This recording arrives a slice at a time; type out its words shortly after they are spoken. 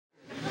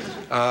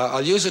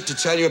I'll use it to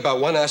tell you about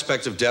one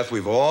aspect of death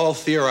we've all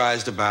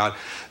theorized about.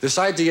 This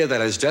idea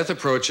that as death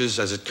approaches,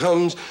 as it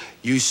comes,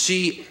 you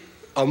see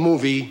a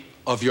movie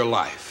of your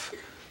life,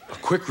 a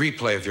quick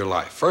replay of your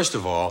life. First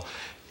of all,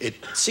 it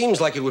seems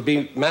like it would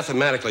be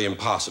mathematically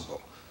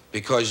impossible,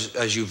 because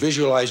as you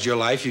visualized your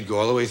life, you'd go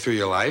all the way through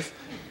your life,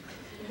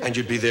 and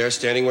you'd be there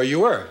standing where you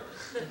were.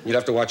 You'd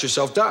have to watch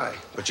yourself die,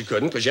 but you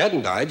couldn't because you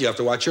hadn't died. You have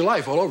to watch your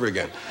life all over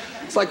again.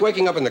 It's like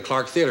waking up in the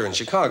Clark Theater in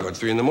Chicago at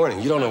 3 in the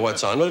morning. You don't know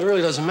what's on, but it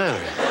really doesn't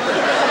matter.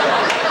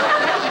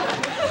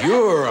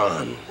 You're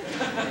on.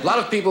 A lot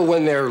of people,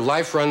 when their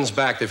life runs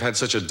back, they've had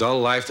such a dull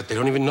life that they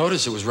don't even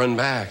notice it was run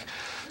back.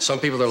 Some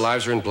people, their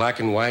lives are in black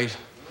and white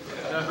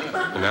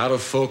and out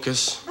of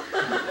focus.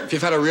 If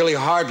you've had a really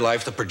hard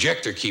life, the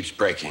projector keeps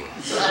breaking.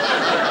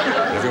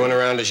 Everyone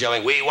around is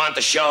yelling, "We want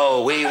the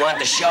show, we want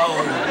the show."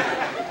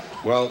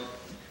 Well,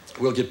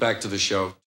 we'll get back to the show.